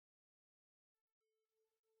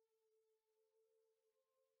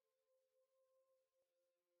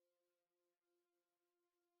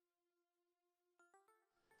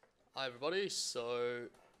Hi everybody, so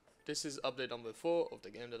this is update number 4 of the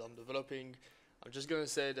game that I'm developing. I'm just gonna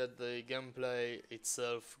say that the gameplay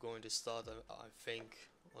itself going to start I think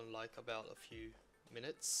on like about a few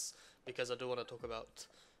minutes, because I do want to talk about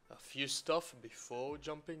a few stuff before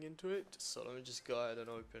jumping into it. So let me just go ahead and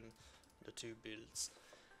open the two builds.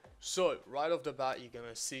 So right off the bat you're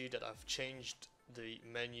gonna see that I've changed the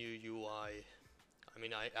menu UI.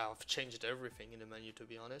 I've changed everything in the menu, to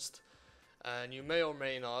be honest. And you may or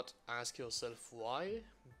may not ask yourself why.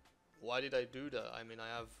 Why did I do that? I mean, I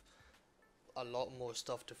have a lot more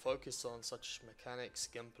stuff to focus on, such as mechanics,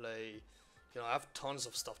 gameplay. I have tons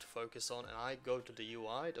of stuff to focus on, and I go to the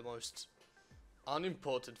UI, the most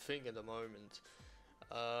unimportant thing at the moment.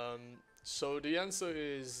 So the answer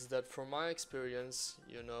is that from my experience,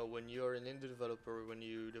 when you're an indie developer, when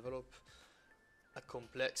you develop a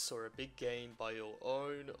complex or a big game by your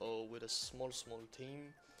own or with a small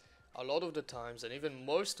team, a lot of the times, and even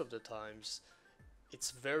most of the times,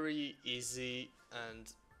 it's very easy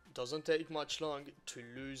and doesn't take much long to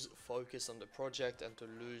lose focus on the project and to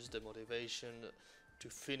lose the motivation to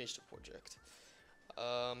finish the project.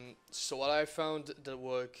 So what I found that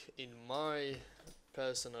work in my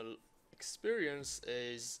personal experience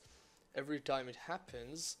is every time it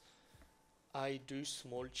happens, I do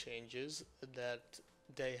small changes that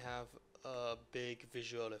they have a big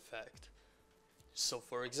visual effect. So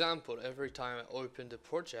for example, every time I opened the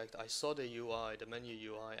project, I saw the UI, the menu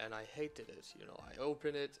UI, and I hated it. I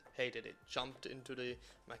opened it, hated it, jumped into the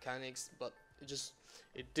mechanics, but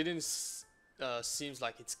it didn't seems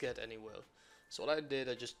like it's get anywhere. So what I did,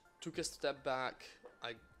 I just took a step back.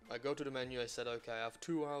 I go to the menu. I said, okay, I have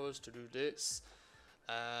 2 hours to do this,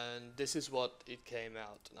 and this is what it came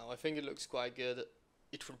out. Now I think it looks quite good.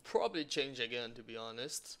 It will probably change again, to be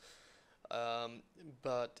honest.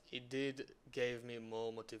 But it did give me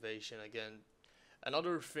more motivation again.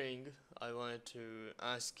 Another thing I wanted to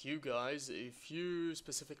ask you guys, if you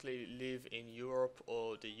specifically live in Europe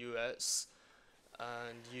or the US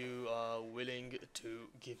and you are willing to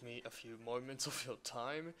give me a few moments of your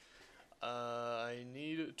time, I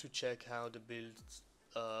need to check how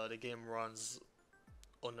the game runs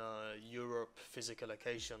on a Europe physical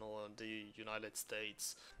location or the United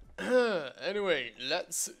States. Anyway,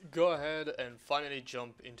 let's go ahead and finally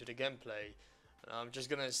jump into the gameplay. I'm just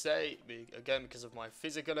gonna say, again, because of my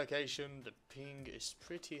physical location, the ping is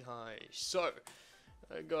pretty high. So,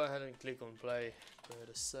 I go ahead and click on play, create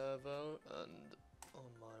a server, and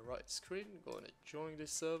on my right screen, go and join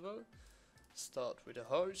this server, start with a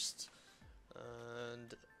host,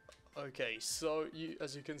 and okay, so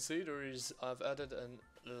as you can see, I've added an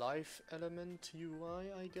life element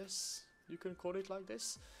UI, I guess you can call it like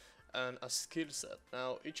this, and a skill set.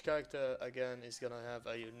 Now each character again is gonna have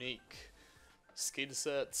a unique skill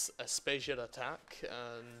sets, a spatial attack,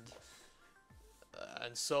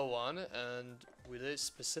 and so on. And with this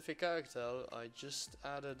specific character, I just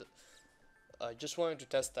wanted to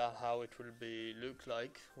test out how it will look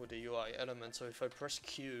like with the UI element. So if I press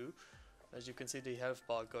Q, as you can see, the health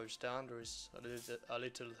bar goes down. There is a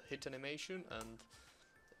little hit animation, and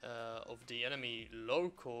of the enemy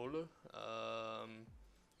local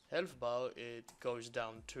health bar, it goes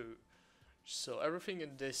down too. So everything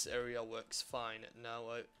in this area works fine.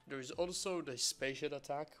 Now there is also the spatial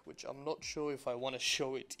attack, which I'm not sure if I want to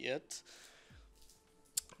show it yet,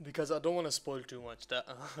 because I don't want to spoil too much. That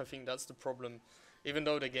I think that's the problem. Even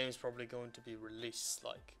though the game is probably going to be released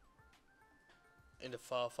like in the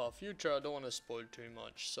far future, I don't want to spoil too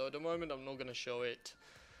much. So at the moment I'm not going to show it.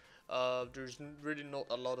 There's really not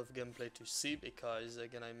a lot of gameplay to see, because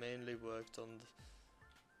again I mainly worked on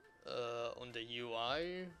the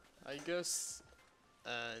UI, I guess,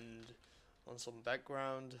 and on some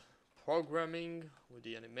background programming with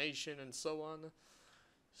the animation and so on.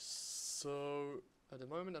 So at the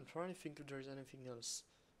moment I'm trying to think if there's anything else.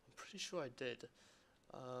 I'm pretty sure I did.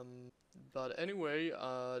 But anyway,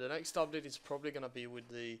 the next update is probably gonna be with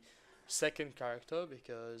the second character,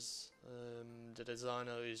 because the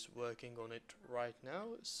designer is working on it right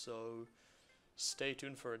now, so stay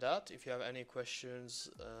tuned for that. If you have any questions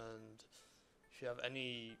and if you have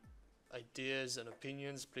any ideas and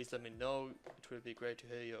opinions, please let me know. It will be great to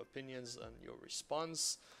hear your opinions and your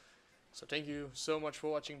response. So thank you so much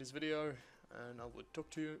for watching this video, and I will talk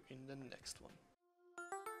to you in the next one.